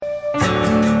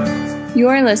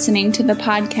You're listening to the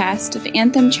podcast of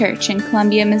Anthem Church in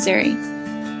Columbia, Missouri.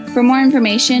 For more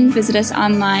information, visit us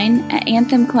online at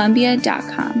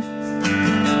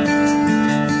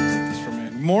anthemcolumbia.com.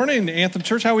 Good morning, Anthem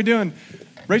Church. How we doing?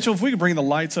 Rachel, if we could bring the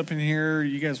lights up in here,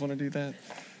 you guys want to do that?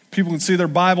 People can see their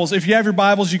Bibles. If you have your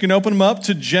Bibles, you can open them up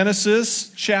to Genesis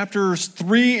chapters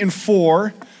 3 and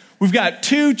 4. We've got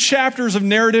 2 chapters of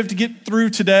narrative to get through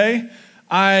today.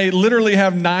 I literally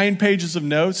have 9 pages of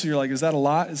notes. You're like, is that a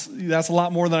lot? That's a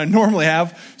lot more than I normally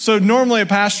have. So normally a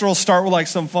pastor will start with like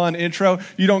some fun intro.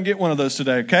 You don't get one of those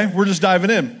today, okay? We're just diving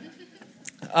in.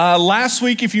 Last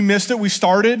week, if you missed it, we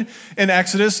started in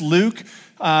Exodus. Luke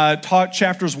taught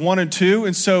chapters 1 and 2.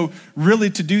 And so really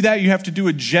to do that, you have to do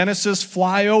a Genesis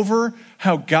flyover,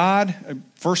 how God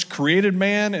first created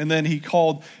man, and then he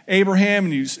called Abraham,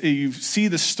 and you see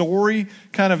the story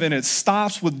kind of, and it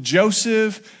stops with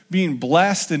Joseph being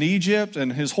blessed in Egypt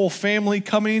and his whole family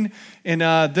coming. And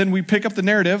then we pick up the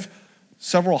narrative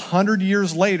several hundred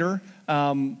years later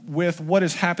with what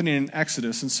is happening in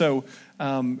Exodus. And so,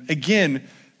 again,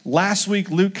 last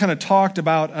week, Luke kind of talked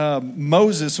about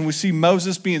Moses, and we see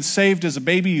Moses being saved as a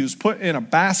baby. He was put in a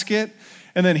basket,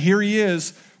 and then here he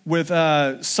is with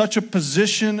such a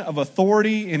position of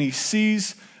authority, and he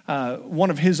sees one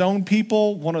of his own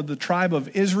people, one of the tribe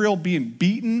of Israel, being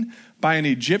beaten by an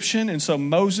Egyptian. And so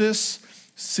Moses,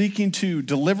 seeking to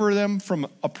deliver them from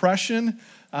oppression,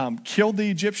 killed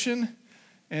the Egyptian.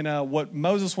 And what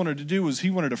Moses wanted to do was he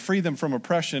wanted to free them from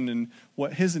oppression, and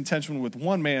what his intention with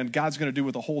one man, God's going to do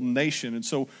with a whole nation. And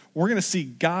so we're going to see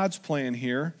God's plan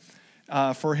here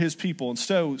for his people. And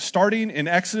so starting in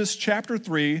Exodus chapter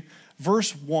 3,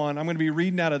 verse 1, I'm going to be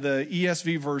reading out of the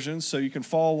ESV version so you can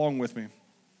follow along with me.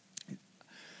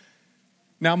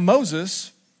 Now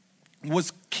Moses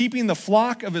was keeping the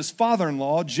flock of his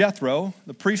father-in-law, Jethro,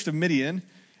 the priest of Midian,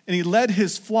 and he led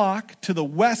his flock to the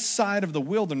west side of the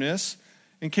wilderness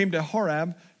and came to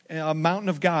Horeb, a mountain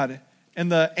of God.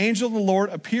 And the angel of the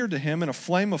Lord appeared to him in a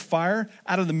flame of fire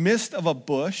out of the midst of a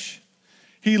bush.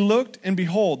 He looked, and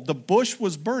behold, the bush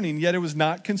was burning, yet it was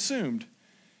not consumed.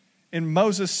 And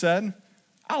Moses said,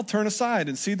 I'll turn aside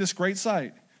and see this great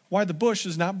sight, why the bush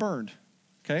is not burned.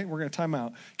 Okay, we're going to time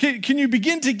out. Can you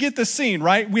begin to get the scene,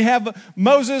 right? We have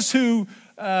Moses who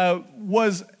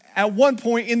was at one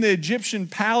point in the Egyptian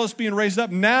palace being raised up.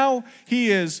 Now he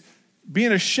is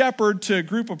being a shepherd to a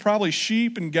group of probably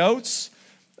sheep and goats.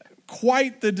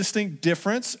 Quite the distinct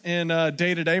difference in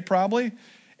day-to-day probably.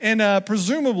 And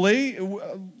presumably,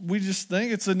 we just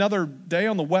think it's another day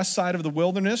on the west side of the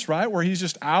wilderness, right, where he's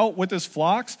just out with his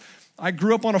flocks. I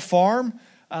grew up on a farm.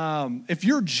 If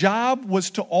your job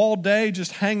was to all day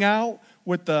just hang out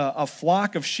with a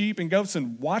flock of sheep and goats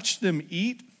and watch them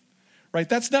eat, right,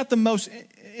 that's not the most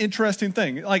interesting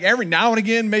thing. Like every now and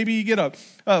again, maybe you get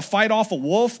a fight off a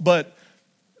wolf, but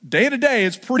day to day,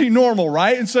 it's pretty normal,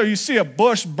 right? And so you see a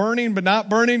bush burning but not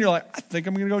burning, you're like, I think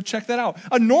I'm going to go check that out.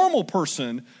 A normal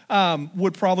person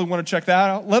would probably want to check that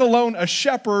out, let alone a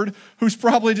shepherd who's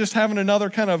probably just having another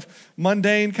kind of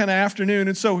mundane kind of afternoon.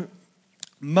 And so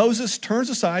Moses turns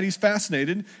aside, he's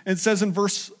fascinated, and it says in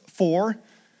verse 4,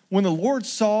 when the Lord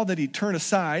saw that he turned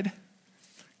aside,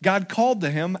 God called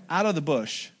to him out of the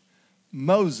bush,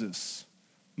 Moses,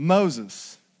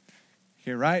 Moses.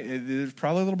 Okay, right? There's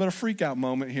probably a little bit of freak out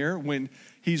moment here when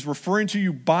he's referring to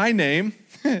you by name.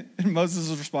 And Moses'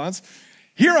 response,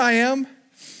 here I am.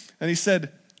 And he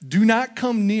said, do not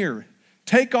come near.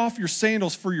 Take off your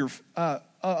sandals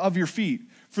of your feet,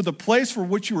 for the place for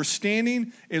which you are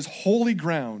standing is holy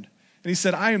ground. And he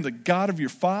said, I am the God of your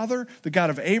father, the God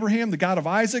of Abraham, the God of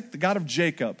Isaac, the God of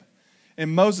Jacob.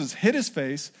 And Moses hid his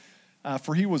face,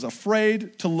 for he was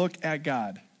afraid to look at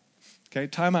God. Okay,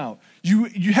 time out.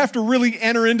 You have to really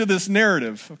enter into this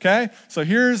narrative, okay? So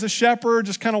here's a shepherd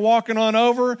just kind of walking on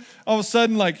over. All of a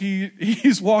sudden, like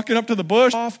he's walking up to the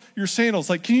bush, off your sandals.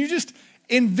 Like, can you just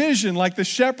envision like the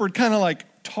shepherd kind of like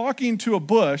talking to a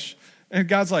bush, and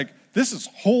God's like, this is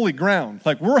holy ground.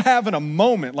 Like, we're having a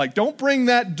moment. Like, don't bring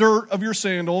that dirt of your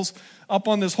sandals up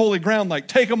on this holy ground. Like,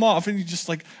 take them off. And you just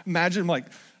like imagine like,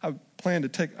 I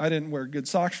didn't wear good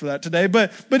socks for that today,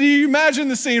 but you imagine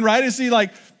the scene, right? As he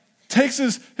like takes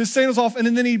his sandals off,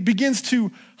 and then he begins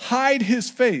to hide his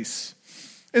face.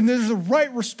 And there's a right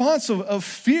response of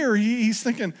fear. He's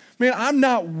thinking, man, I'm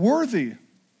not worthy.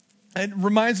 It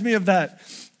reminds me of that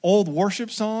old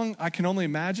worship song, I Can Only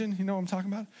Imagine. You know what I'm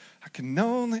talking about?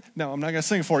 No, I'm not going to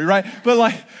sing it for you, right? But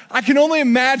like, I can only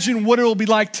imagine what it will be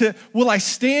like will I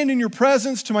stand in your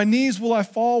presence? To my knees will I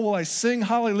fall? Will I sing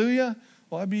hallelujah?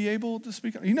 Will I be able to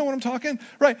speak? You know what I'm talking?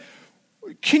 Right.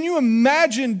 Can you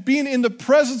imagine being in the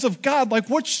presence of God? Like,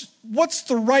 what's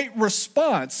the right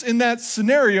response in that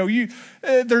scenario?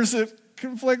 There's a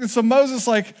conflict, and so Moses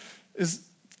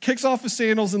kicks off his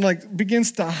sandals and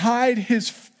begins to hide his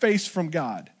face from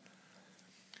God.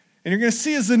 And you're going to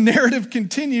see as the narrative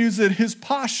continues that his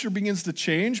posture begins to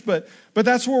change, but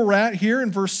that's where we're at here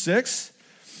in verse 6.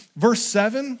 Verse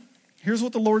 7, here's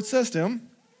what the Lord says to him.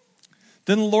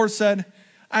 Then the Lord said,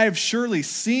 I have surely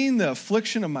seen the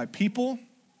affliction of my people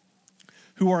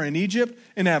who are in Egypt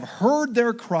and have heard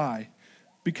their cry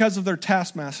because of their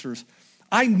taskmasters.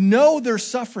 I know their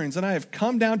sufferings, and I have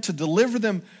come down to deliver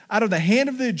them out of the hand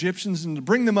of the Egyptians and to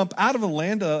bring them up out of a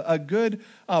land, a good,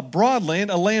 broad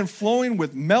land, a land flowing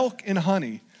with milk and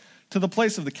honey, to the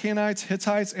place of the Canaanites,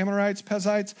 Hittites, Amorites,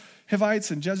 Perizzites,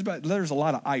 Hivites, and Jebusites. There's a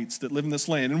lot of ites that live in this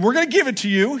land. And we're going to give it to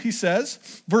you, he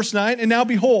says. Verse 9, and now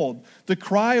behold, the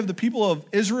cry of the people of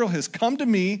Israel has come to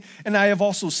me, and I have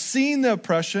also seen the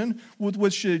oppression with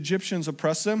which the Egyptians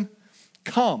oppress them.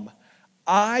 Come,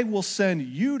 I will send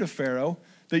you to Pharaoh,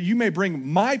 that you may bring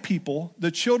my people,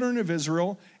 the children of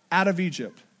Israel, out of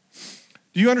Egypt.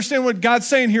 Do you understand what God's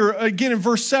saying here? Again, in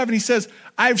verse 7, he says,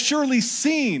 I have surely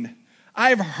seen, I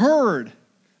have heard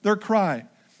their cry.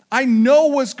 I know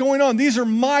what's going on. These are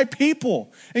my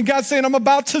people. And God's saying, I'm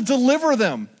about to deliver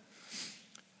them.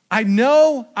 I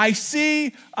know, I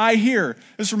see, I hear.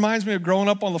 This reminds me of growing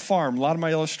up on the farm. A lot of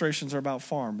my illustrations are about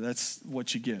farm. That's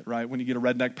what you get, right? When you get a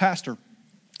redneck pastor.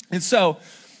 And so,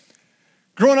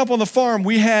 growing up on the farm,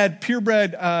 we had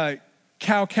purebred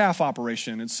cow-calf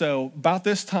operation. And so, about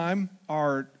this time,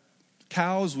 our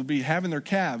cows would be having their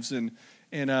calves. And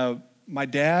my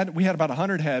dad, we had about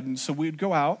 100 head. And so, we'd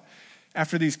go out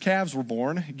after these calves were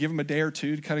born, give them a day or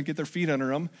two to kind of get their feet under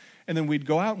them. And then we'd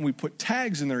go out and we'd put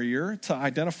tags in their ear to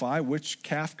identify which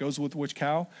calf goes with which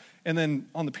cow. And then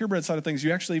on the purebred side of things,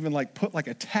 you actually even put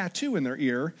a tattoo in their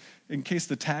ear in case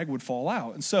the tag would fall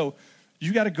out. And so,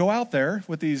 you got to go out there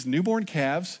with these newborn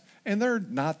calves, and they're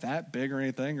not that big or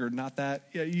anything, or not that,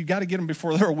 you got to get them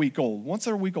before they're a week old. Once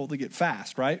they're a week old, they get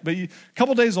fast, right? But a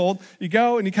couple days old, you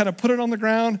go and you kind of put it on the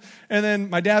ground, and then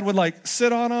my dad would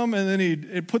sit on them, and then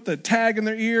he'd put the tag in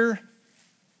their ear.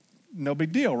 No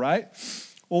big deal, right?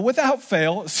 Well, without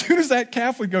fail, as soon as that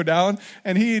calf would go down,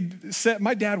 and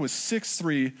my dad was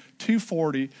 6'3",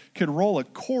 240, could roll a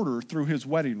quarter through his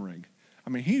wedding ring.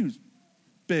 I mean, he was a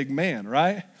big man,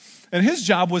 right? And his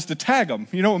job was to tag them.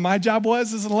 You know what my job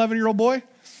was as an 11-year-old boy?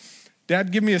 Dad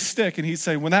would give me a stick, and he'd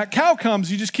say, when that cow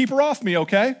comes, you just keep her off me,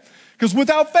 okay? Because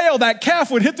without fail, that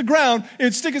calf would hit the ground,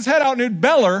 it'd stick his head out, and it'd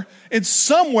beller, and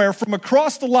somewhere from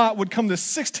across the lot would come this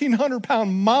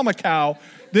 1,600-pound mama cow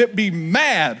that'd be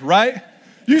mad, right?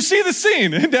 You see the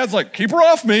scene. And Dad's like, keep her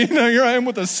off me. Now here I am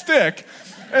with a stick.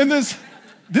 And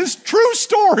this true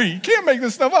story. You can't make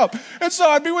this stuff up. And so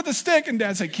I'd be with a stick, and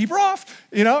Dad said, keep her off,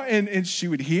 and she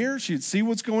would hear, she'd see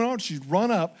what's going on, she'd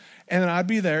run up, and then I'd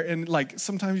be there, and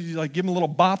sometimes you give them a little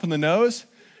bop in the nose,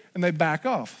 and they back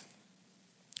off.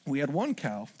 We had one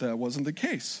cow that wasn't the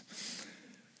case.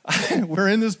 We're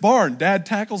in this barn. Dad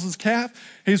tackles his calf.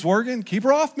 He's working, keep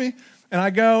her off me. And I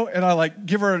go and I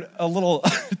give her a little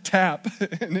tap,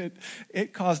 and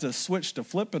it caused a switch to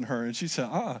flip in her. And she said,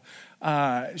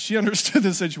 she understood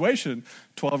the situation.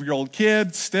 12-year-old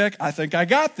kid, stick, I think I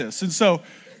got this. And so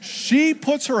she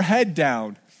puts her head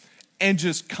down and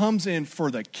just comes in for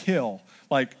the kill,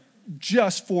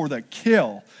 just for the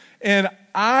kill. And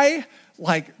I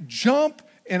jump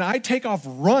and I take off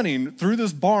running through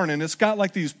this barn, and it's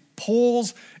got these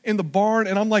poles in the barn,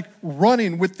 and I'm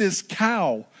running with this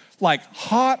cow.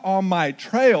 Hot on my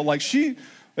trail. It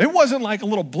wasn't a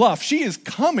little bluff. She is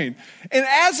coming. And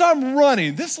as I'm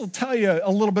running, this will tell you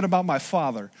a little bit about my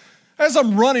father. As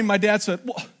I'm running, my dad said,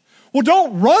 well,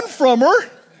 don't run from her.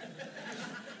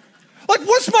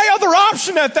 What's my other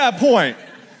option at that point?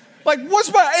 And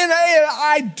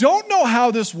I don't know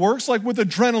how this works, with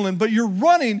adrenaline, but you're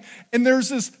running, and there's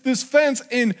this fence,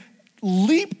 and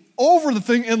leap over the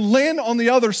thing and land on the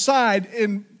other side,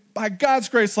 and by God's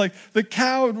grace, the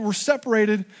cow were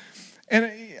separated.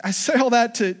 And I say all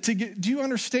that to get, do you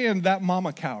understand that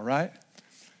mama cow, right?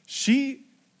 She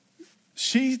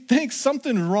thinks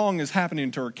something wrong is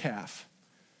happening to her calf.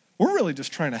 We're really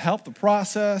just trying to help the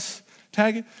process,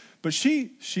 tag it. But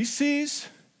she sees,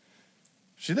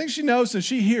 she thinks she knows, and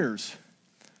she hears.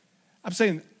 I'm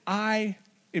saying I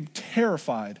am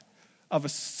terrified of a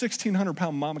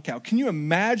 1,600-pound mama cow. Can you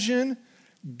imagine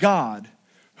God,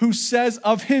 who says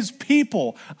of his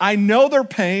people, I know their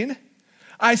pain,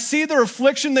 I see their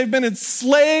affliction, they've been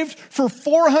enslaved for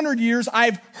 400 years,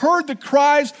 I've heard the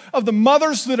cries of the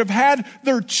mothers that have had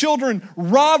their children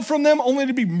robbed from them only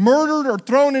to be murdered or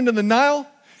thrown into the Nile.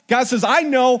 God says, I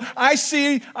know, I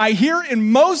see, I hear.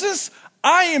 In Moses,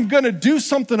 I am going to do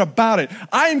something about it.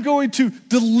 I am going to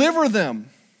deliver them.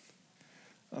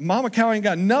 Mama cow ain't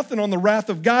got nothing on the wrath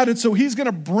of God, and so he's going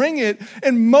to bring it.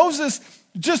 And Moses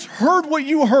just heard what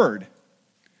you heard.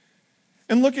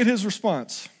 And look at his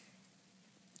response.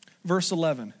 Verse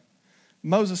 11.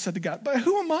 Moses said to God, but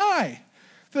who am I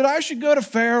that I should go to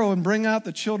Pharaoh and bring out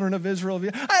the children of Israel?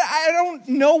 I don't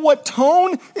know what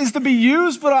tone is to be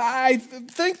used, but I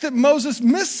think that Moses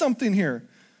missed something here.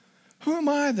 Who am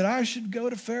I that I should go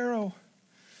to Pharaoh?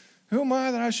 Who am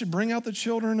I that I should bring out the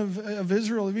children of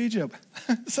Israel of Egypt?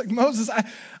 It's like, Moses,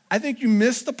 I think you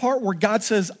missed the part where God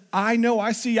says, I know,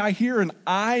 I see, I hear, and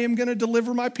I am going to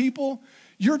deliver my people.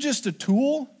 You're just a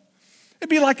tool. It'd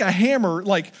be like a hammer,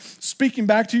 like speaking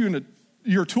back to you in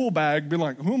your tool bag, be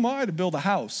like, who am I to build a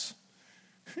house?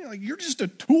 You're just a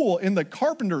tool in the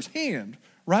carpenter's hand,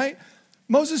 right?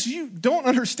 Moses, you don't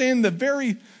understand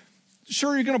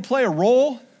sure you're going to play a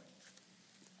role,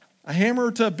 a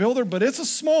hammer to a builder, but it's a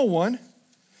small one.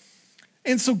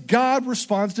 And so God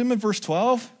responds to him in verse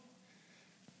 12,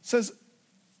 says,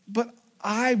 but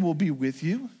I will be with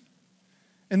you,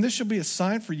 and this shall be a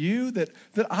sign for you that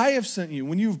I have sent you.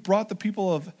 When you've brought the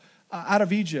people out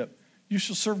of Egypt, you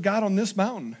shall serve God on this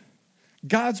mountain.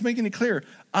 God's making it clear,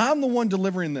 I'm the one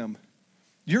delivering them.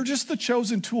 You're just the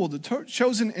chosen tool, the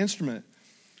chosen instrument.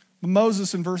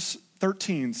 Moses in verse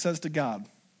 13 says to God,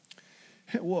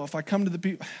 well, if I come to the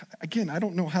people, again, I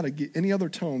don't know how to get any other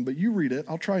tone, but you read it.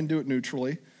 I'll try and do it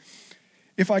neutrally.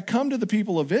 If I come to the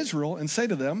people of Israel and say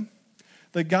to them,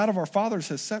 the God of our fathers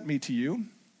has sent me to you,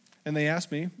 and they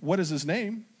ask me, what is his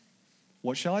name?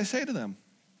 What shall I say to them?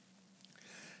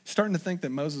 Starting to think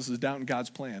that Moses is doubting God's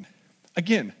plan.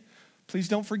 Again, please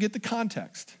don't forget the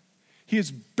context. He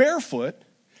is barefoot,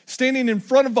 standing in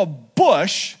front of a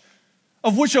bush,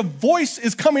 of which a voice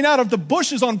is coming out of the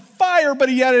bush is on fire,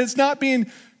 but yet it's not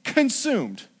being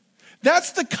consumed.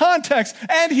 That's the context,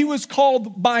 and he was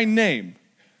called by name,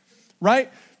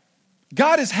 right?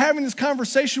 God is having this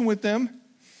conversation with them,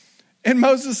 and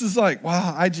Moses is like,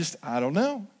 wow, I don't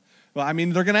know. Well, I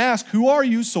mean, they're going to ask, who are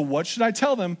you? So what should I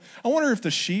tell them? I wonder if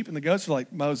the sheep and the goats are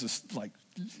like, Moses, like,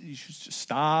 you should just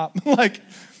stop. Like,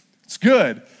 it's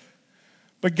good.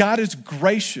 But God is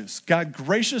gracious. God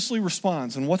graciously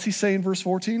responds. And what's he say in verse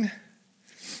 14?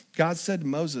 God said to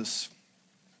Moses,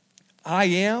 I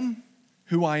am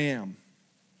who I am.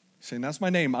 He's saying, that's my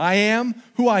name. I am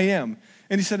who I am.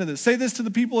 And he said to this, say this to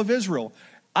the people of Israel.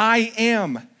 I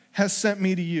am has sent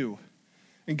me to you.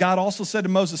 And God also said to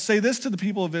Moses, say this to the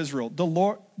people of Israel. The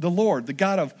Lord, the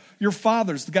God of your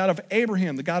fathers, the God of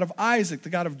Abraham, the God of Isaac, the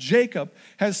God of Jacob,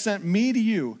 has sent me to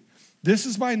you. This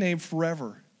is my name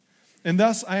forever. And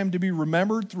thus I am to be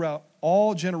remembered throughout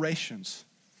all generations.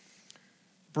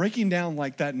 Breaking down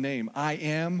like that name, I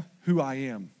am who I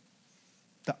am.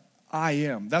 The I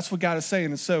am. That's what God is saying.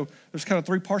 And so there's kind of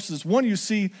three parts to this. One, you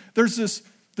see, there's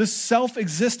this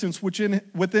self-existence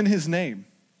within his name.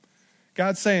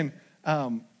 God's saying,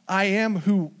 I am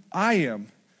who I am.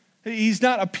 He's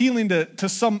not appealing to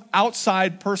some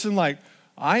outside person like,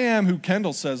 I am who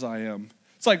Kendall says I am.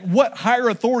 It's like, what higher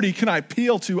authority can I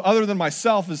appeal to other than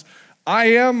myself is,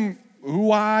 I am who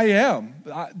I am.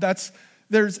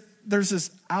 There's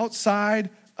this outside,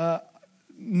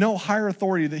 no higher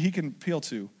authority that he can appeal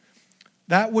to.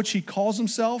 That which he calls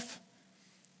himself,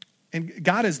 and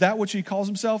God is that which he calls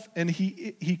himself, and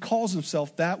he calls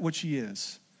himself that which he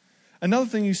is. Another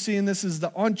thing you see in this is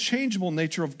the unchangeable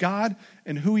nature of God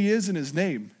and who he is in his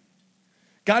name.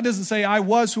 God doesn't say, I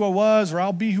was who I was, or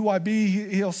I'll be who I be.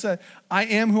 He'll say, I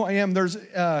am who I am. There's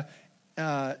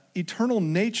eternal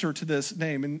nature to this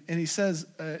name. And he says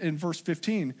in verse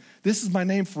 15, this is my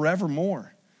name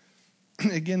forevermore.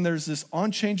 Again, there's this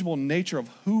unchangeable nature of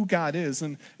who God is.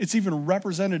 And it's even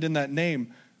represented in that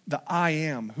name, the I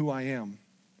am who I am.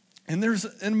 And there's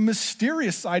a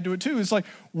mysterious side to it too. It's like,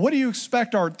 what do you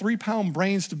expect our 3-pound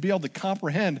brains to be able to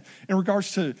comprehend in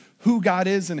regards to who God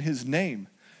is and his name?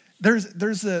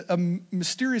 There's a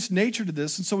mysterious nature to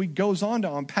this. And so he goes on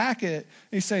to unpack it. And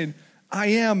he's saying, I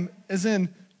am as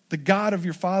in the God of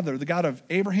your father, the God of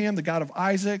Abraham, the God of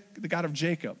Isaac, the God of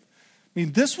Jacob. I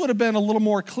mean, this would have been a little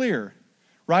more clear,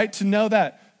 right? To know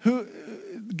that who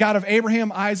God of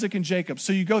Abraham, Isaac, and Jacob.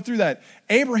 So you go through that.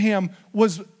 Abraham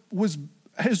was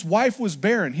his wife was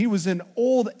barren. He was an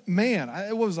old man.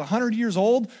 It was 100 years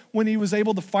old when he was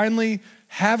able to finally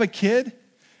have a kid.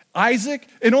 Isaac,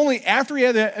 and only after he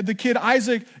had the kid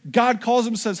Isaac, God calls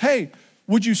him and says, hey,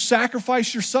 would you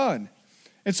sacrifice your son?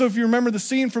 And so if you remember the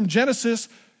scene from Genesis,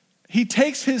 he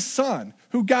takes his son,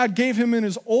 who God gave him in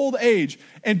his old age,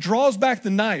 and draws back the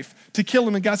knife to kill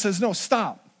him. And God says, no,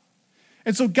 stop.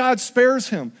 And so God spares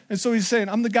him. And so he's saying,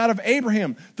 I'm the God of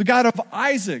Abraham, the God of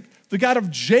Isaac, the God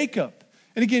of Jacob.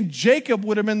 And again, Jacob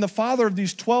would have been the father of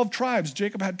these 12 tribes.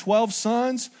 Jacob had 12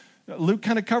 sons. Luke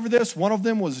kind of covered this. One of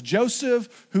them was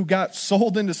Joseph, who got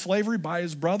sold into slavery by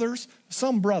his brothers.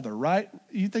 Some brother, right?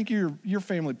 You think your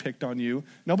family picked on you.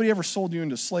 Nobody ever sold you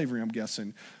into slavery, I'm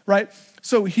guessing, right?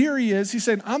 So here he is. He's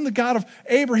saying, I'm the God of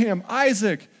Abraham,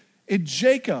 Isaac, and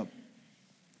Jacob.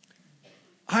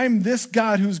 I'm this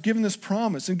God who's given this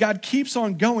promise. And God keeps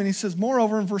on going. He says,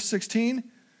 moreover, in verse 16, he's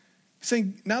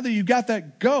saying, now that you got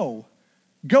that, go.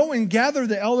 Go and gather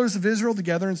the elders of Israel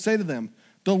together and say to them,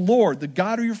 the Lord, the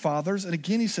God of your fathers, and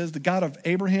again he says, the God of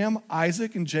Abraham,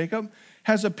 Isaac, and Jacob,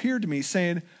 has appeared to me,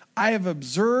 saying, I have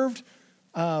observed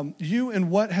you and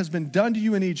what has been done to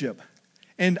you in Egypt.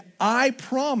 And I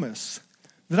promise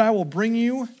that I will bring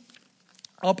you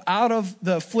up out of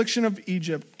the affliction of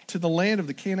Egypt to the land of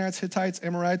the Canaanites, Hittites,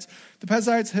 Amorites, the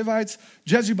Perizzites, Hivites,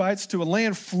 Jebusites, to a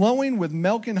land flowing with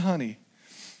milk and honey.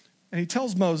 And he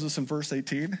tells Moses in verse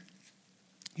 18,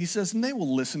 he says, and they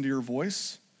will listen to your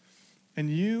voice. And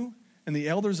you and the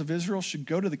elders of Israel should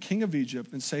go to the king of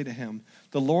Egypt and say to him,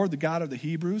 the Lord, the God of the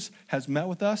Hebrews, has met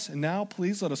with us. And now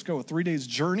please let us go a 3 days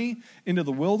journey into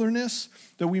the wilderness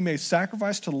that we may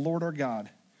sacrifice to the Lord our God.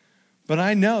 But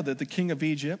I know that the king of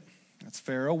Egypt, that's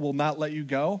Pharaoh, will not let you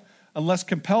go unless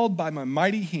compelled by my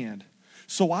mighty hand.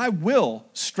 So I will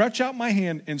stretch out my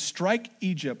hand and strike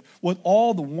Egypt with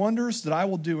all the wonders that I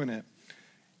will do in it.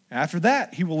 After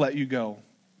that, he will let you go.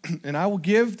 And I will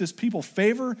give this people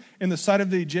favor in the sight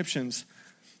of the Egyptians.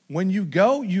 When you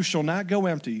go, you shall not go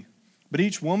empty. But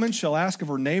each woman shall ask of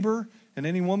her neighbor and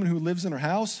any woman who lives in her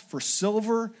house for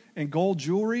silver and gold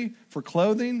jewelry, for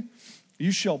clothing.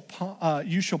 You shall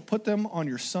put them on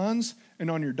your sons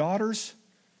and on your daughters.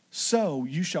 So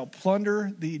you shall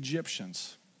plunder the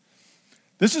Egyptians.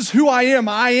 This is who I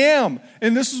am,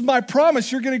 and this is my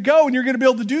promise. You're going to go, and you're going to be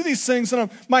able to do these things, and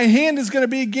my hand is going to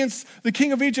be against the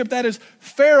king of Egypt, that is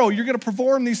Pharaoh. You're going to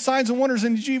perform these signs and wonders,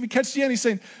 and did you even catch the end? He's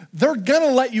saying, they're going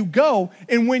to let you go,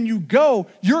 and when you go,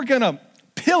 you're going to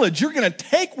pillage. You're going to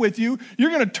take with you. You're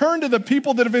going to turn to the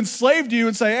people that have enslaved you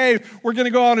and say, hey, we're going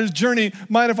to go on this journey.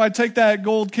 Mind if I take that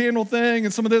gold candle thing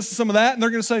and some of this and some of that? And they're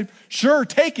going to say, sure,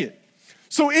 take it.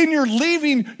 So in your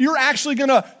leaving, you're actually going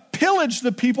to pillage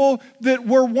the people that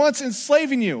were once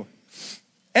enslaving you.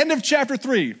 End of chapter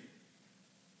 3.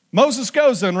 Moses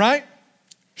goes then, right?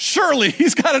 Surely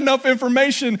he's got enough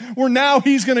information where now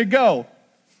he's going to go.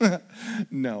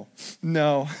 No.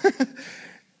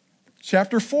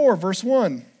 Chapter 4, verse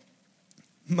 1.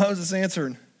 Moses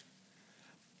answered,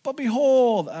 but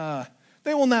behold,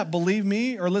 they will not believe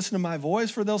me or listen to my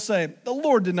voice, for they'll say, the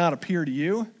Lord did not appear to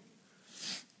you.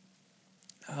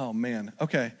 Oh, man.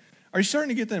 Okay. Are you starting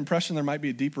to get the impression there might be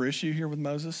a deeper issue here with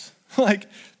Moses? Like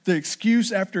the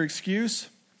excuse after excuse?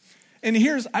 And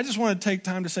I just want to take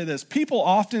time to say this. People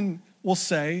often will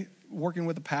say, working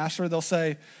with a pastor, they'll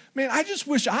say, man, I just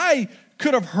wish I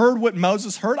could have heard what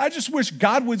Moses heard. I just wish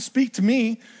God would speak to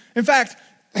me. In fact,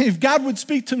 if God would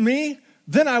speak to me,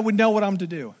 then I would know what I'm to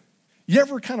do. You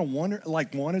ever kind of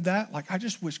wanted that? Like, I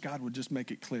just wish God would just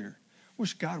make it clear.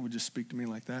 Wish God would just speak to me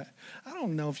like that. I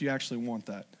don't know if you actually want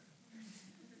that.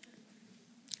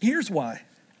 Here's why.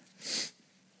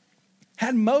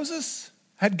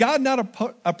 Had God not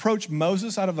approached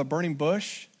Moses out of a burning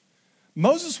bush,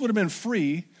 Moses would have been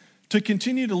free to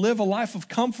continue to live a life of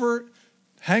comfort,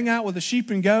 hang out with the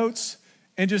sheep and goats,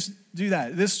 and just do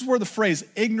that. This is where the phrase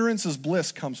ignorance is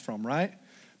bliss comes from, right?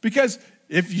 Because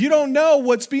if you don't know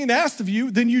what's being asked of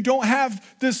you, then you don't have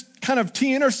this kind of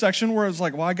T intersection where it's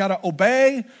like, well, I got to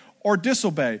obey or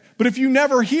disobey. But if you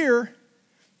never hear,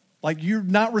 like you're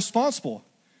not responsible.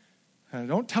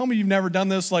 Don't tell me you've never done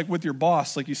this like with your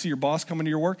boss. Like you see your boss coming to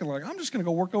your work and like, I'm just going to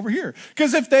go work over here.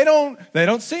 Because if they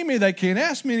don't see me, they can't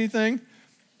ask me anything.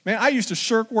 Man, I used to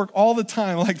shirk work all the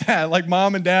time like that. Like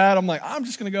mom and dad, I'm like, I'm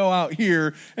just going to go out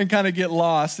here and kind of get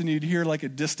lost. And you'd hear like a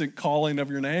distant calling of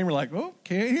your name. We're like, oh,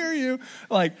 can't hear you.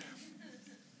 Like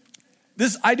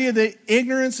this idea that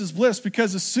ignorance is bliss,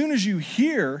 because as soon as you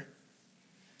hear,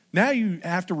 now you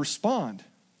have to respond.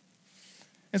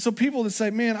 And so people that say,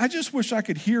 man, I just wish I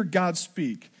could hear God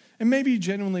speak. And maybe you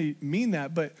genuinely mean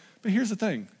that, but here's the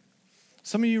thing.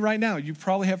 Some of you right now, you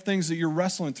probably have things that you're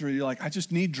wrestling through. You're like, I just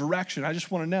need direction. I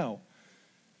just want to know.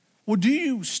 Well, do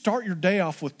you start your day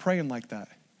off with praying like that?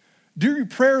 Do your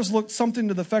prayers look something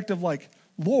to the effect of like,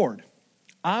 Lord,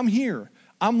 I'm here.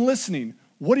 I'm listening.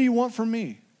 What do you want from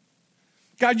me?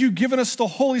 God, you've given us the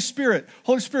Holy Spirit.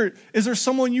 Holy Spirit, is there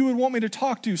someone you would want me to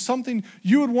talk to? Something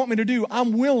you would want me to do?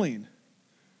 I'm willing.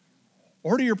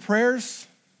 Or do your prayers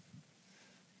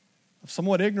of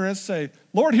somewhat ignorance, say,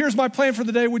 Lord, here's my plan for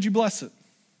the day. Would you bless it?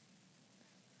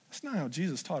 That's not how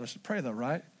Jesus taught us to pray, though,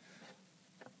 right?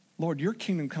 Lord, your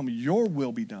kingdom come, your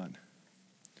will be done.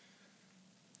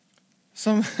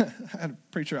 I had a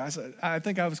preacher, I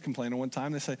think I was complaining one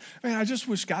time. They said, man, I just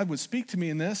wish God would speak to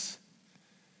me in this.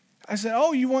 I said,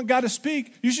 oh, you want God to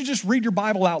speak? You should just read your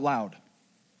Bible out loud.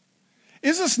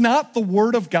 Is this not the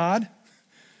word of God?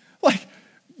 Like,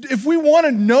 if we want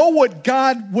to know what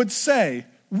God would say,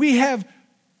 we have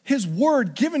his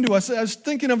word given to us. I was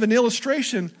thinking of an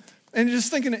illustration and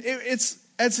just thinking it's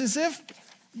as if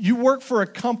you work for a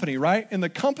company, right? And the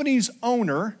company's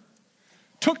owner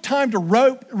took time to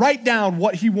write down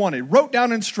what he wanted, wrote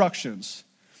down instructions.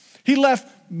 He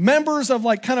left members of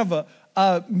like kind of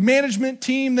a management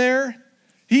team there.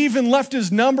 He even left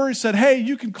his number. He said, hey,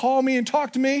 you can call me and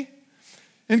talk to me.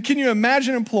 And can you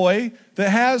imagine an employee that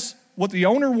has what the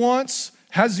owner wants,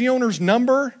 has the owner's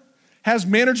number, has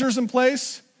managers in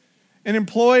place? An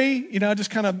employee,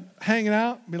 just kind of hanging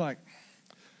out, be like,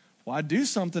 well, I'd do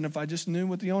something if I just knew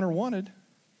what the owner wanted.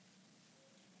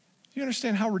 Do you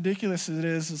understand how ridiculous it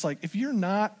is? It's like, if you're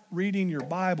not reading your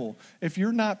Bible, if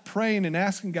you're not praying and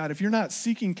asking God, if you're not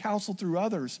seeking counsel through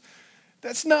others,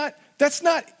 that's not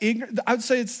ignorant. I would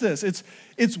say it's this.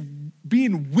 It's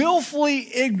being willfully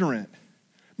ignorant.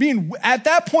 At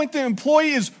that point, the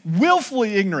employee is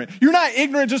willfully ignorant. You're not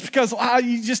ignorant just because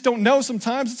you just don't know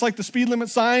sometimes. It's like the speed limit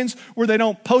signs where they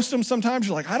don't post them sometimes.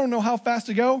 You're like, I don't know how fast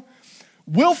to go.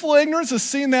 Willful ignorance is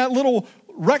seeing that little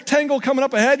rectangle coming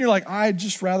up ahead, and you're like, I'd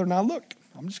just rather not look.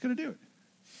 I'm just going to do it.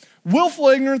 Willful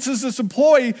ignorance is this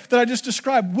employee that I just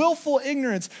described. Willful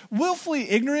ignorance. Willfully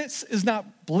ignorance is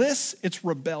not bliss, it's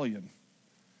rebellion.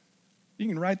 You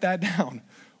can write that down.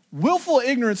 Willful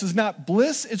ignorance is not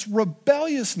bliss, it's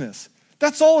rebelliousness.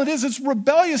 That's all it is, it's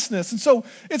rebelliousness. And so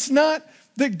it's not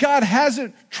that God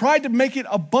hasn't tried to make it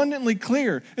abundantly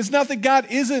clear. It's not that God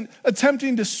isn't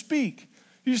attempting to speak.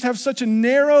 You just have such a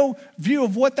narrow view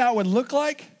of what that would look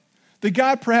like that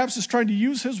God perhaps is trying to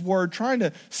use his word, trying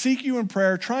to seek you in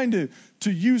prayer, trying to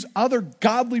use other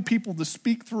godly people to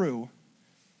speak through.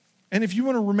 And if you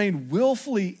want to remain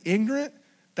willfully ignorant,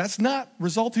 that's not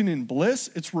resulting in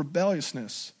bliss, it's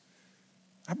rebelliousness.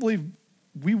 I believe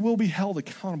we will be held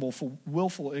accountable for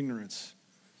willful ignorance.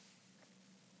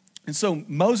 And so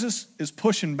Moses is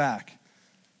pushing back.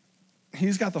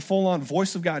 He's got the full-on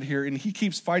voice of God here, and he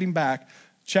keeps fighting back.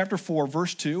 Chapter 4,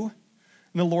 verse 2, and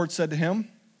the Lord said to him,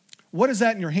 what is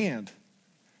that in your hand?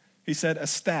 He said, a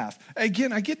staff.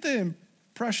 Again, I get the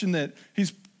impression that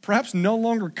he's perhaps no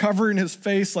longer covering his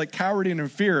face like cowardice and in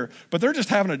fear, but they're just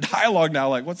having a dialogue now,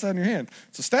 like, what's that in your hand?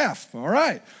 It's a staff. All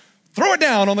right. Throw it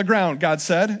down on the ground, God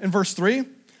said in verse 3.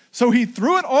 So he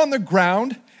threw it on the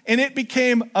ground, and it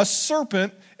became a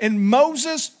serpent, and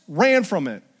Moses ran from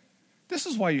it. This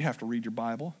is why you have to read your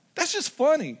Bible. That's just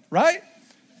funny, right?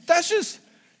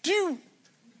 Do you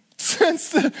sense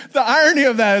the irony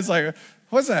of that? It's like,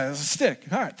 what's that? It's a stick.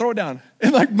 All right, throw it down.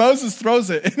 And like Moses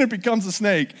throws it, and it becomes a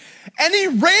snake. And he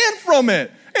ran from it.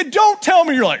 And don't tell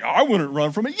me you're like, oh, I wouldn't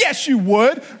run from it. Yes, you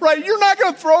would, right? You're not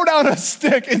going to throw down a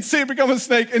stick and see it become a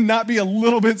snake and not be a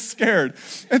little bit scared.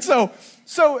 And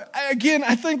so again,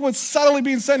 I think what's subtly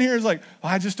being said here is like,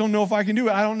 I just don't know if I can do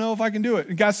it. I don't know if I can do it.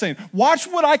 And God's saying, watch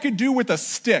what I could do with a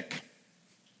stick.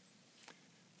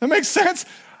 That makes sense?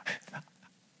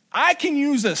 I can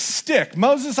use a stick.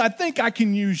 Moses, I think I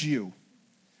can use you.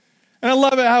 And I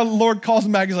love it how the Lord calls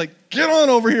him back. He's like, get on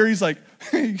over here. He's like,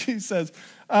 he says,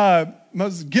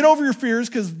 Moses, get over your fears,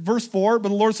 because verse 4, but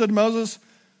the Lord said to Moses,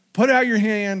 put out your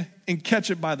hand and catch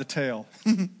it by the tail.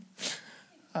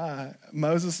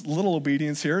 Moses, little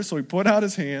obedience here, so he put out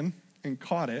his hand and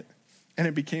caught it, and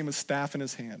it became a staff in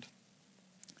his hand.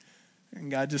 And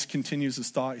God just continues his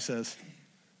thought. He says,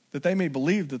 that they may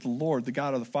believe that the Lord, the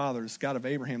God of the fathers, God of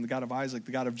Abraham, the God of Isaac,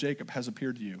 the God of Jacob, has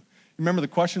appeared to you. Remember the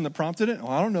question that prompted it? Oh,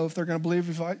 I don't know if they're going to believe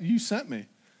if you sent me.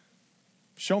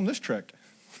 Show them this trick.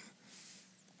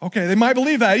 Okay, they might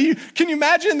believe that. Can you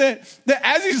imagine that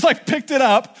as he's like picked it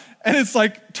up and it's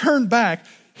like turned back,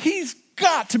 he's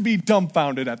got to be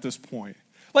dumbfounded at this point.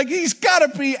 Like he's got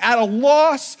to be at a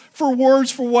loss for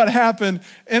words for what happened.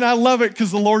 And I love it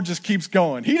because the Lord just keeps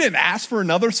going. He didn't ask for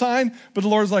another sign, but the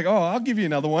Lord's like, oh, I'll give you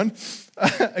another one.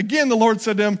 Again, the Lord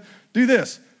said to him, do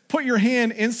this. Put your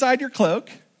hand inside your cloak.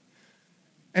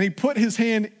 And he put his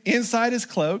hand inside his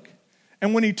cloak.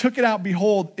 And when he took it out,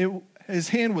 behold, his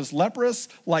hand was leprous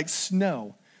like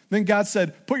snow. Then God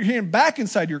said, put your hand back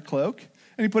inside your cloak.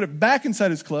 And he put it back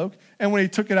inside his cloak. And when he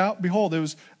took it out, behold,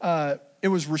 it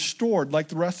was restored like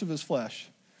the rest of his flesh.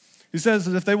 He says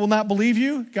that if they will not believe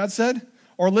you, God said,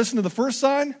 or listen to the first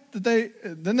sign,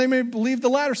 then they may believe the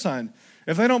latter sign.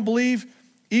 If they don't believe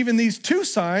even these two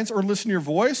signs or listen to your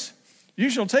voice, you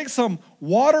shall take some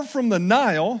water from the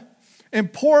Nile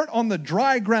and pour it on the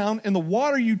dry ground, and the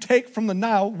water you take from the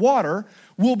Nile water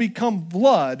will become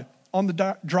blood on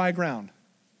the dry ground.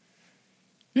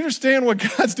 You understand what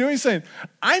God's doing? He's saying,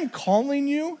 I'm calling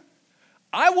you.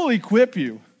 I will equip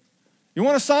you. You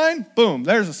want a sign? Boom,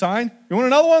 there's a sign. You want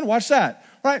another one? Watch that.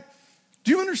 Right?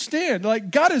 Do you understand?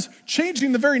 Like, God is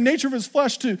changing the very nature of his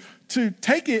flesh to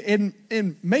take it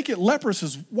and make it leprous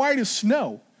as white as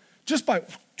snow. Just by,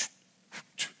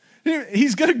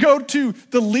 he's going to go to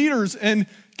the leaders, and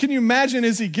can you imagine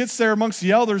as he gets there amongst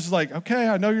the elders, like, okay,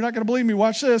 I know you're not going to believe me,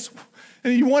 watch this.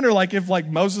 And you wonder, like, if, like,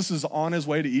 Moses is on his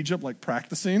way to Egypt, like,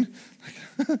 practicing.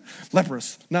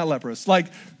 Leprous, not leprous. Like,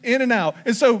 in and out.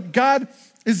 And so God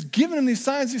is giving him these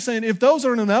signs. He's saying, if those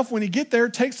aren't enough, when you get there,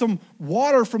 take some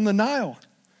water from the Nile.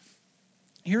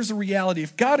 Here's the reality.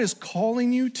 If God is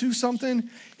calling you to something,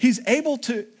 he's able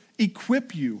to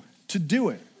equip you to do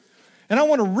it. And I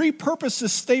want to repurpose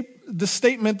the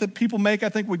statement that people make, I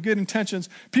think, with good intentions.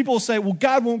 People will say, well,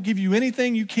 God won't give you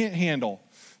anything you can't handle.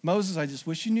 Moses, I just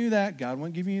wish you knew that. God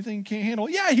won't give you anything you can't handle.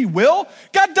 Yeah, he will.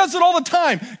 God does it all the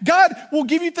time. God will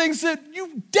give you things that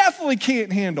you definitely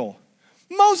can't handle.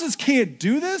 Moses can't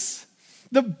do this.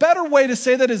 The better way to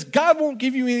say that is God won't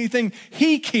give you anything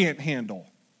he can't handle.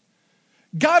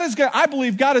 I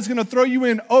believe God is going to throw you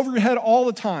in over your head all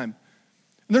the time.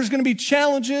 And there's going to be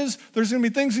challenges. There's going to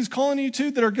be things he's calling you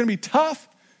to that are going to be tough.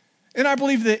 And I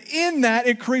believe that in that,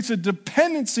 it creates a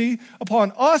dependency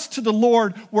upon us to the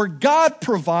Lord where God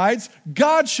provides,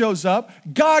 God shows up,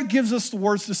 God gives us the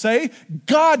words to say,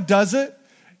 God does it.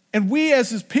 And we as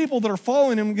his people that are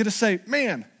following him get to say,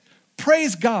 man,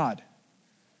 praise God.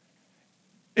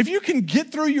 If you can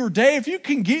get through your day, if you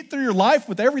can get through your life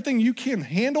with everything you can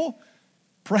handle,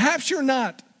 perhaps you're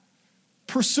not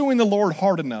pursuing the Lord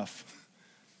hard enough.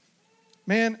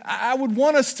 Man, I would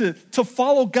want us to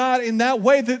follow God in that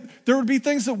way, that there would be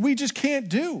things that we just can't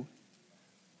do.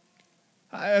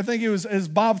 I think it was as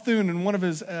Bob Thune in one of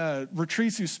his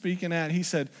retreats he was speaking at, he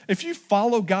said, if you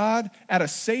follow God at a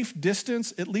safe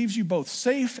distance, it leaves you both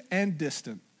safe and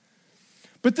distant.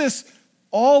 But this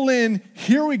all in,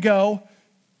 here we go,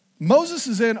 Moses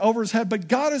is in over his head, but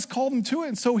God has called him to it,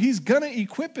 and so he's going to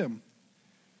equip him.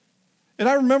 And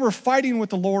I remember fighting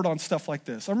with the Lord on stuff like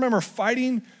this. I remember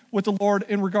fighting with the Lord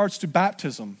in regards to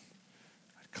baptism.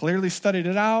 I clearly studied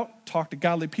it out, talked to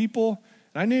godly people,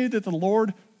 and I knew that the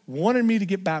Lord wanted me to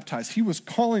get baptized. He was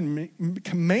calling me,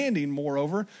 commanding,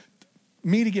 moreover,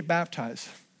 me to get baptized.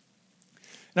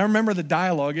 And I remember the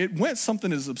dialogue. It went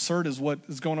something as absurd as what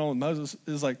is going on with Moses.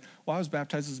 It was like, well, I was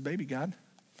baptized as a baby, God.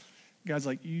 God's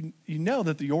like, you know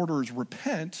that the order is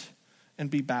repent and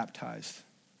be baptized.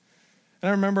 And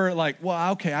I remember like,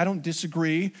 well, okay, I don't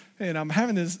disagree. And I'm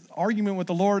having this argument with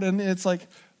the Lord. And it's like,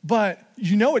 but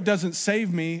you know it doesn't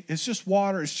save me. It's just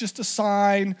water. It's just a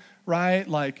sign, right?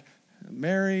 Like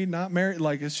married, not married.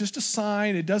 Like it's just a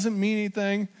sign. It doesn't mean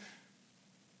anything.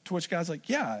 To which God's like,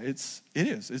 yeah, it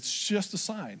is. It's just a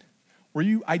sign. Where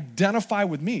you identify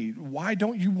with me. Why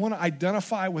don't you want to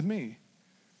identify with me?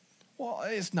 Well,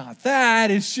 it's not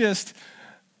that. It's just...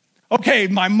 okay,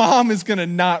 my mom is going to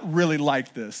not really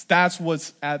like this. That's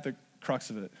what's at the crux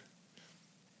of it.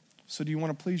 So do you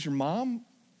want to please your mom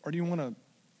or do you want to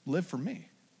live for me?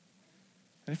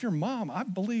 And if you're mom, I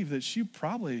believe that she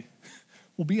probably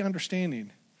will be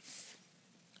understanding.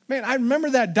 Man, I remember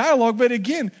that dialogue, but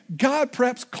again, God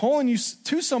perhaps calling you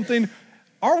to something.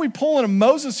 Are we pulling a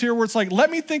Moses here where it's like,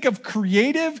 let me think of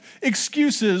creative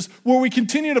excuses where we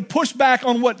continue to push back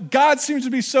on what God seems to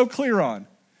be so clear on?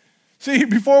 See,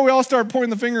 before we all start pointing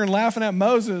the finger and laughing at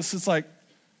Moses, it's like,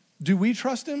 do we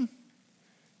trust him?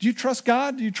 Do you trust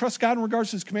God? Do you trust God in regards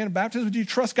to his command of baptism? Do you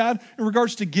trust God in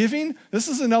regards to giving? This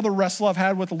is another wrestle I've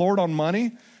had with the Lord on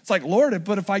money. It's like, Lord,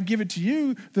 but if I give it to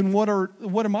you, then what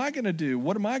am I going to do?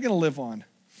 What am I going to live on?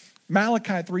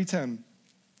 Malachi 3:10.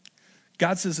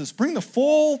 God says this, bring the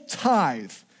full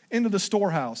tithe into the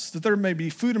storehouse, that there may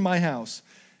be food in my house.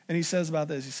 And he says about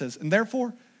this, he says, and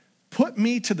therefore, put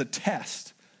me to the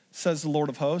test, says the Lord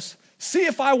of hosts. See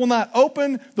if I will not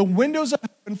open the windows of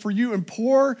heaven for you and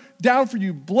pour down for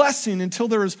you blessing until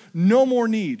there is no more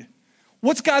need.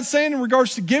 What's God saying in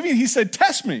regards to giving? He said,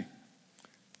 test me.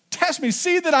 Test me.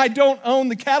 See that I don't own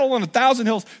the cattle on 1,000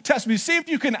 hills. Test me. See if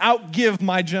you can outgive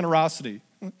my generosity.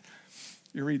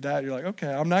 You read that, you're like, okay,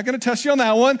 I'm not going to test you on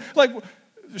that one. Like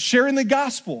sharing the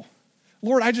gospel.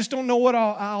 Lord, I just don't know what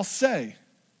I'll say.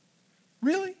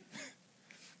 Really?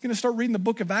 Going to start reading the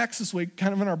book of Acts this week,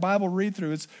 kind of in our Bible read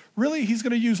through. It's really, he's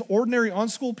going to use ordinary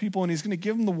unschooled people and he's going to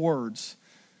give them the words.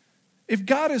 If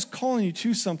God is calling you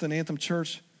to something, Anthem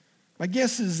Church, My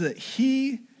guess is that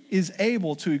he is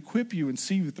able to equip you and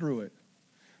see you through it.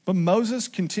 But Moses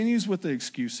continues with the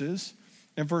excuses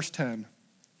in verse 10.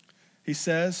 He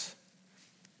says,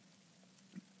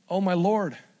 "Oh, my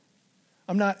Lord,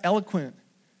 I'm not eloquent,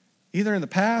 either in the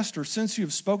past or since you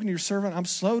have spoken to your servant. I'm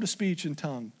slow to speech and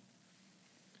tongue."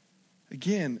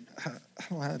 Again, I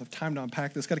don't have time to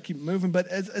unpack this. Got to keep moving, but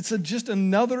it's just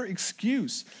another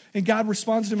excuse. And God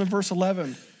responds to him in verse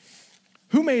 11.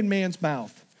 "Who made man's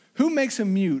mouth? Who makes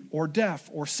him mute or deaf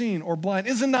or seen or blind?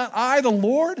 Is it not I, the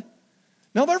Lord?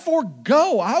 Now therefore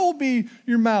go. I will be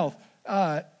your mouth,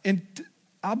 and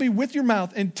I'll be with your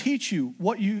mouth and teach you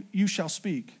what you shall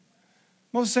speak."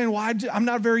 Moses is saying, "Well, I'm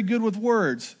not very good with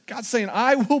words." God's saying,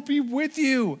 "I will be with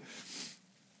you."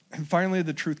 And finally,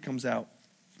 the truth comes out.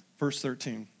 Verse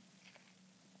 13.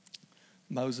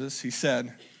 Moses, he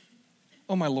said,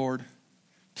 "Oh, my Lord,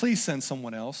 please send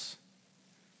someone else."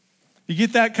 You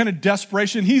get that kind of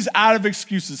desperation. He's out of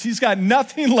excuses. He's got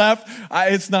nothing left.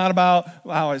 It's not about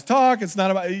how I talk. It's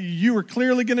not about, you were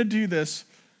clearly going to do this.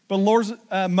 But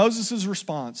Moses'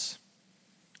 response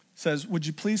says, "Would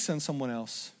you please send someone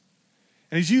else?"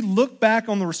 And as you look back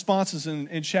on the responses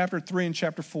in chapter 3 and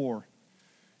chapter 4,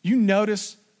 you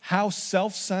notice how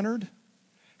self-centered,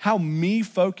 how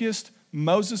me-focused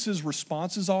Moses'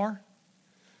 responses are.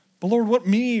 But Lord, what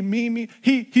me?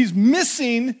 He's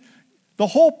missing the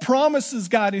whole promises,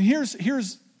 God. And here's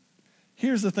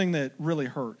the thing that really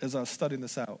hurt as I was studying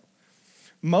this out.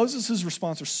 Moses'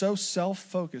 response are so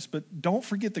self-focused, but don't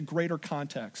forget the greater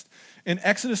context. In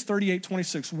Exodus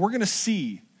 38:26, we're going to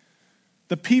see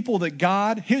the people that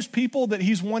God, his people that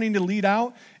he's wanting to lead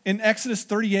out. In Exodus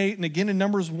 38 and again in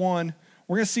Numbers 1,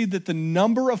 we're going to see that the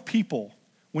number of people,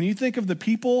 when you think of the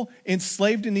people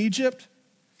enslaved in Egypt,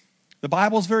 the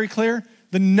Bible is very clear.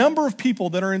 The number of people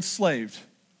that are enslaved,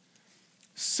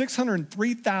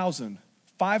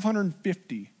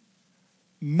 603,550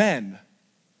 men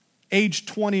aged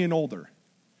 20 and older.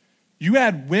 You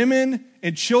add women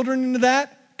and children into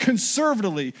that,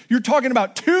 conservatively, you're talking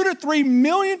about 2 to 3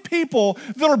 million people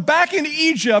that are back in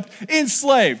Egypt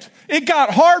enslaved. It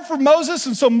got hard for Moses,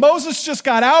 and so Moses just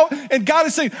got out, and God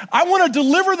is saying, "I want to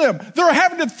deliver them." They're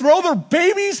having to throw their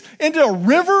babies into a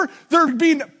river. They're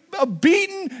being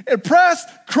beaten, oppressed,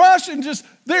 crushed, and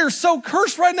they're so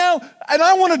cursed right now, and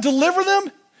I want to deliver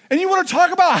them. And you want to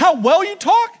talk about how well you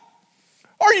talk?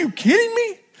 Are you kidding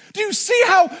me? Do you see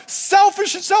how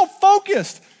selfish and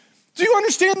self-focused? Do you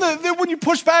understand that when you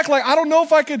push back, like, I don't know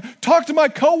if I could talk to my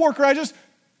coworker,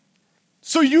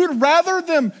 so you would rather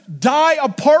them die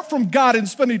apart from God and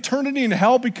spend eternity in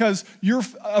hell because you're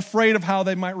afraid of how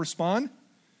they might respond?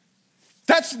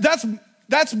 That's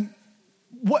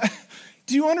what.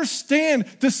 Do you understand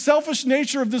the selfish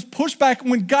nature of this pushback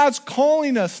when God's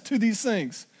calling us to these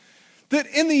things? That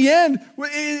in the end,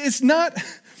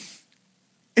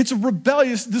 it's a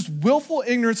rebellious, this willful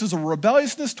ignorance is a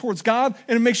rebelliousness towards God,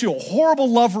 and it makes you a horrible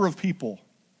lover of people.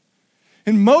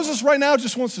 And Moses right now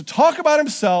just wants to talk about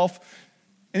himself,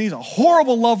 and he's a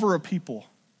horrible lover of people.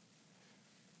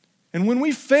 And when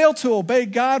we fail to obey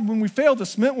God, when we fail to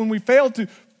submit, when we fail to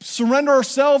surrender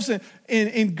ourselves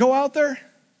and go out there,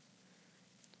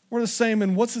 we're the same.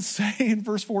 And what's it say in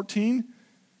verse 14?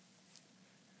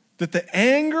 That the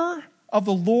anger of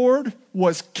the Lord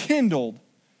was kindled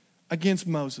against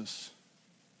Moses.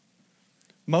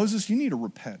 Moses, you need to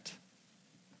repent.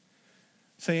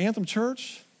 Say, Anthem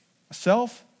Church,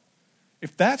 myself,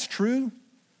 if that's true,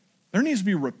 there needs to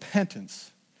be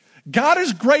repentance. God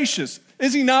is gracious,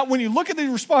 is he not? When you look at the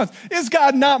response, is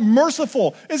God not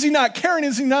merciful? Is he not caring?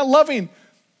 Is he not loving?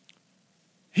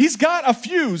 He's got a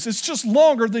fuse. It's just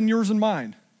longer than yours and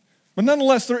mine. But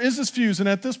nonetheless, there is this fuse. And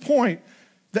at this point,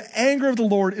 the anger of the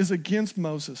Lord is against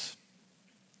Moses.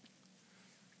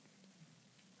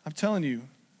 I'm telling you,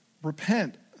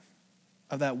 repent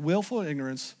of that willful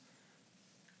ignorance,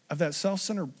 of that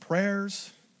self-centered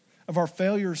prayers, of our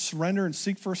failure to surrender and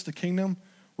seek first the kingdom.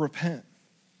 Repent.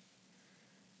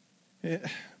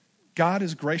 God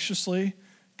is graciously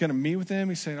going to meet with him.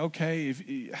 He's saying, okay,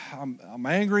 if I'm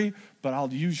angry, but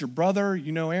I'll use your brother.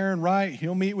 You know Aaron, right?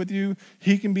 He'll meet with you.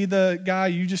 He can be the guy.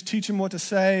 You just teach him what to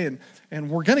say, and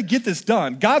we're going to get this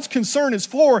done. God's concern is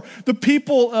for the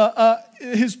people,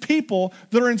 his people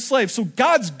that are enslaved. So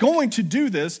God's going to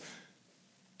do this.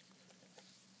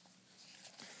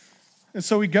 And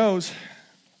so he goes,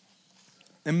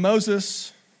 and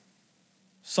Moses,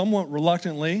 somewhat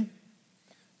reluctantly,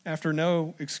 after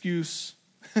no excuse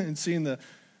and seeing the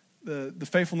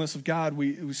faithfulness of God,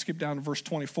 we skip down to verse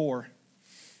 24.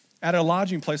 At a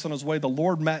lodging place on his way, the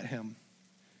Lord met him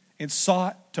and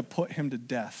sought to put him to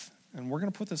death. And we're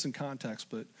going to put this in context,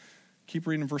 but Keep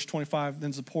reading verse 25.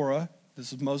 Then Zipporah,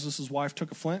 this is Moses' wife,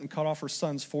 took a flint and cut off her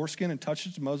son's foreskin and touched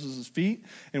it to Moses' feet.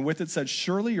 And with it said,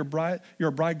 surely you're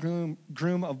a bridegroom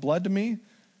of blood to me.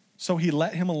 So he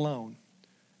let him alone.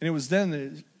 And it was then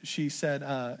that she said,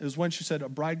 it was when she said a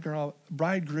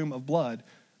bridegroom of blood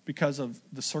because of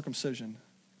the circumcision.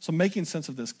 So making sense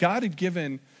of this, God had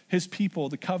given his people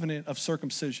the covenant of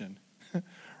circumcision,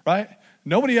 right?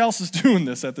 Nobody else is doing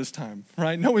this at this time,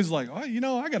 right? Nobody's like, oh,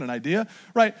 I got an idea,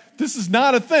 right? This is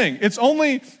not a thing. It's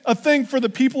only a thing for the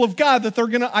people of God that they're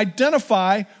going to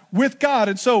identify with God.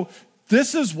 And so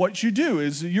this is what you do,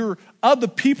 is you're of the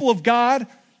people of God,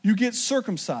 you get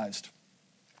circumcised.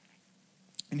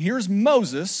 And here's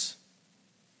Moses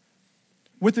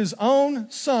with his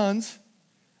own sons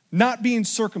not being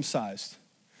circumcised.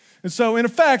 And so, in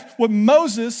effect, what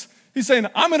Moses, he's saying,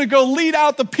 I'm going to go lead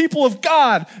out the people of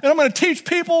God, and I'm going to teach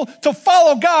people to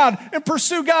follow God and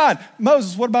pursue God.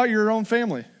 Moses, what about your own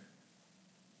family?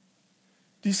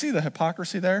 Do you see the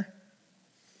hypocrisy there?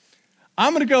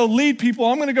 I'm going to go lead people.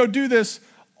 I'm going to go do this.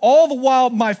 All the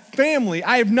while, my family,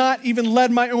 I have not even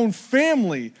led my own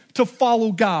family to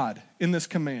follow God in this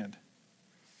command.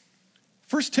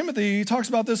 1 Timothy, he talks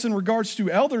about this in regards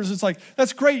to elders. It's like,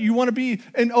 that's great. You want to be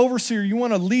an overseer. You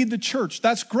want to lead the church.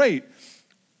 That's great.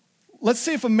 Let's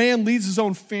see if a man leads his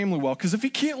own family well. Because if he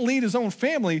can't lead his own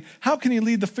family, how can he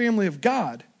lead the family of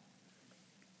God?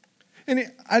 And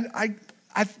I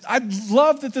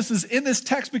love that this is in this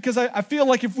text, because I feel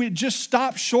like if we just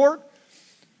stop short,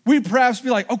 we'd perhaps be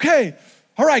like, okay,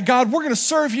 all right, God, we're going to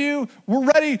serve you. We're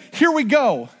ready. Here we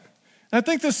go. And I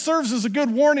think this serves as a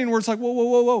good warning where it's like, whoa, whoa,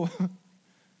 whoa, whoa.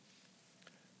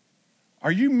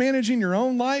 Are you managing your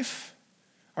own life?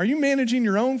 Are you managing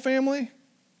your own family?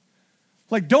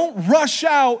 Like, don't rush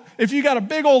out if you got a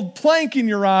big old plank in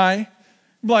your eye.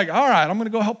 Be like, all right, I'm going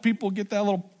to go help people get that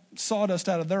little sawdust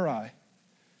out of their eye.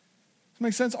 Does that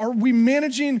make sense? Are we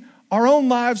managing our own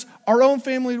lives, our own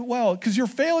family well? Because your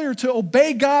failure to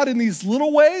obey God in these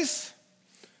little ways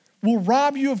will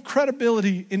rob you of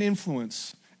credibility and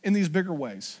influence in these bigger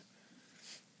ways.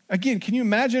 Again, can you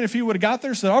imagine if he would have got there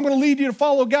and said, I'm going to lead you to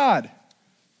follow God?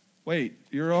 Wait,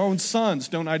 your own sons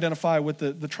don't identify with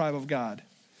the tribe of God.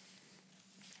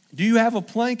 Do you have a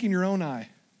plank in your own eye?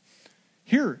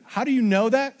 Here, how do you know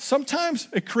that? Sometimes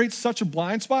it creates such a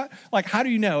blind spot. Like, how do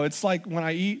you know? It's like when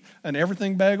I eat an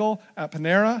everything bagel at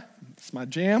Panera. It's my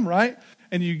jam, right?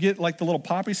 And you get like the little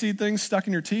poppy seed things stuck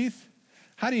in your teeth.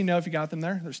 How do you know if you got them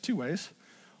there? There's two ways.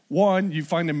 One, you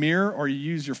find a mirror or you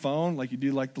use your phone, like you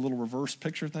do like the little reverse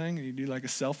picture thing, and you do like a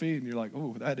selfie, and you're like,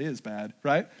 oh, that is bad,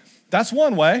 right? That's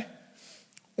one way.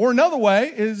 Or another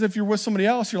way is if you're with somebody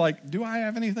else, you're like, do I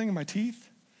have anything in my teeth?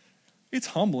 It's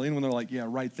humbling when they're like, yeah,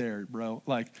 right there, bro.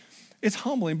 Like, it's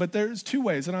humbling, but there's two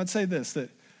ways. And I'd say this,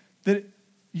 that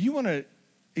you want to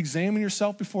examine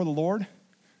yourself before the Lord,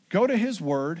 go to his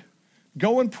word,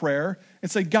 go in prayer,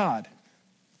 and say, God,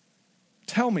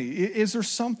 tell me, is there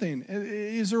something?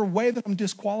 Is there a way that I'm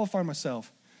disqualifying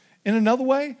myself? And another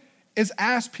way is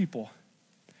ask people.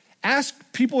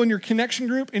 Ask people in your connection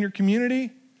group, in your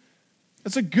community.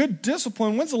 It's a good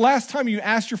discipline. When's the last time you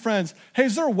asked your friends, hey,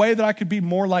 is there a way that I could be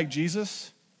more like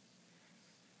Jesus?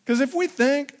 Because if we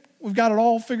think we've got it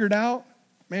all figured out,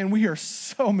 man, we are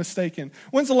so mistaken.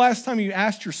 When's the last time you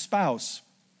asked your spouse,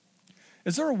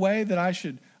 is there a way that I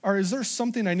should, or is there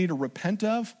something I need to repent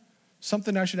of?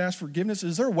 Something I should ask forgiveness?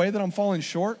 Is there a way that I'm falling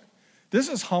short? This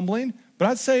is humbling, but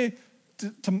I'd say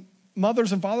to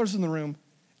mothers and fathers in the room,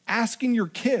 asking your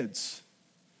kids,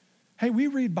 hey, we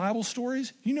read Bible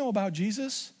stories. You know about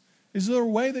Jesus. Is there a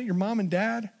way that your mom and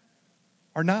dad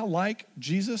are not like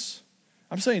Jesus?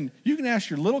 I'm saying you can ask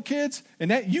your little kids, and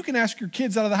that you can ask your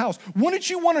kids out of the house. Wouldn't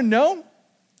you want to know?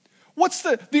 What's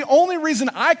the only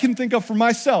reason I can think of for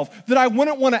myself that I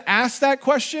wouldn't want to ask that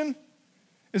question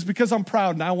is because I'm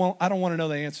proud and I don't want to know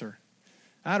the answer.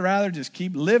 I'd rather just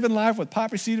keep living life with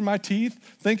poppy seed in my teeth,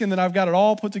 thinking that I've got it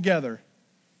all put together.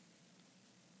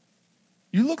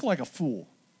 You look like a fool.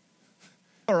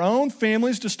 Our own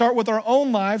families, to start with our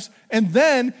own lives, and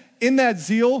then in that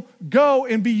zeal, go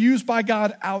and be used by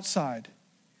God outside.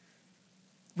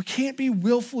 We can't be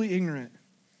willfully ignorant.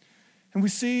 And we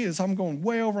see, as I'm going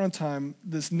way over on time,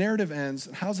 this narrative ends.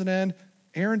 And how's it end?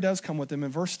 Aaron does come with him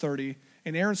in verse 30,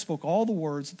 and Aaron spoke all the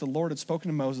words that the Lord had spoken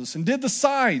to Moses and did the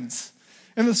signs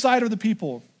in the sight of the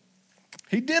people.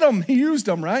 He did them. He used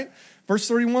them, right? Verse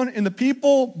 31, and the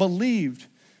people believed.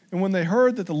 And when they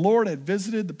heard that the Lord had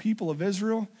visited the people of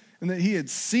Israel and that he had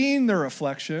seen their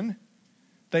affliction,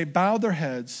 they bowed their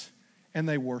heads and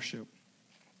they worshiped.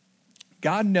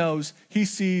 God knows, he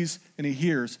sees, and he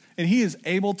hears, and he is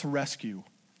able to rescue.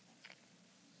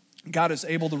 God is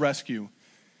able to rescue.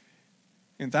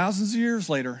 And thousands of years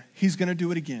later, he's going to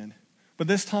do it again. But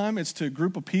this time, it's to a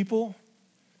group of people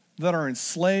that are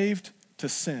enslaved to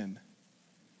sin.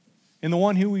 And the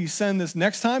one who we send this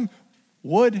next time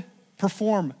would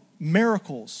perform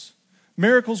miracles.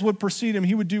 Miracles would precede him.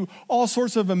 He would do all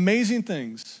sorts of amazing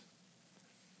things.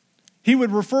 He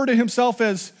would refer to himself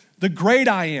as the great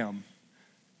I am.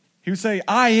 He would say,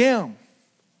 I am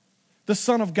the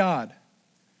Son of God.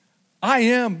 I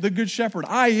am the Good Shepherd.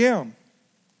 I am.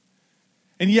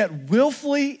 And yet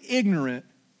willfully ignorant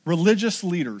religious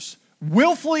leaders,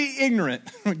 willfully ignorant,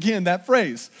 again, that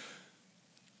phrase,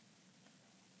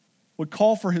 would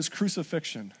call for his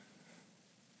crucifixion.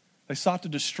 They sought to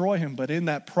destroy him, but in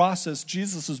that process,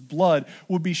 Jesus' blood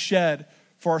would be shed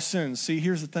for our sins. See,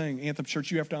 here's the thing, Anthem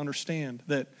Church, you have to understand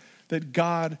that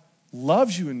God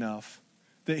loves you enough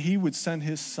that he would send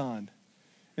his son.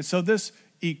 And so this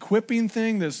equipping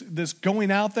thing, this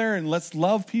going out there and let's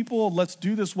love people, let's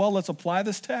do this well, let's apply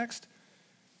this text,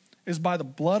 is by the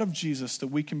blood of Jesus that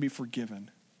we can be forgiven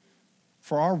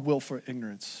for our willful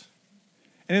ignorance.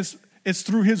 And it's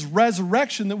through his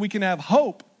resurrection that we can have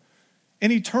hope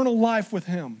and eternal life with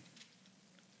him.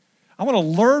 I want to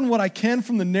learn what I can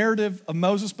from the narrative of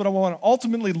Moses, but I want to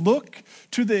ultimately look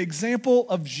to the example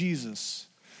of Jesus.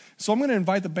 So I'm going to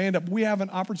invite the band up. We have an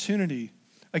opportunity,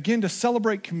 again, to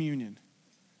celebrate communion.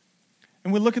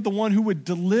 And we look at the one who would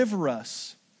deliver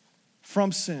us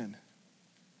from sin.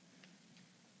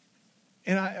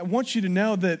 And I want you to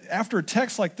know that after a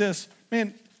text like this,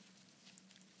 man,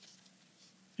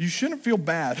 you shouldn't feel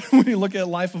bad when you look at the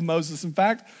life of Moses. In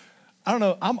fact, I don't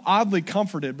know, I'm oddly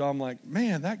comforted, but I'm like,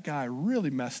 man, that guy really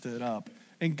messed it up.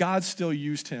 And God still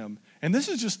used him. And this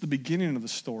is just the beginning of the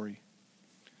story.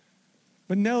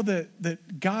 But know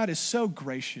that God is so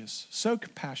gracious, so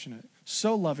compassionate,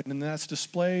 so loving, and that's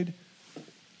displayed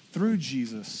through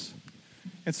Jesus.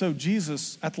 And so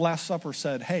Jesus, at the Last Supper,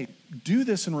 said, hey, do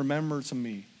this in remembrance of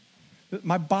me.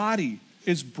 My body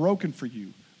is broken for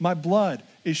you. My blood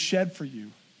is shed for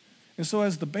you. And so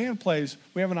as the band plays,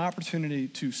 we have an opportunity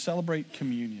to celebrate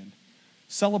communion.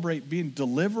 Celebrate being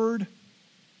delivered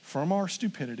from our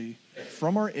stupidity,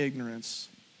 from our ignorance,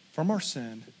 from our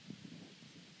sin,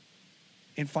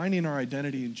 and finding our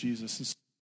identity in Jesus.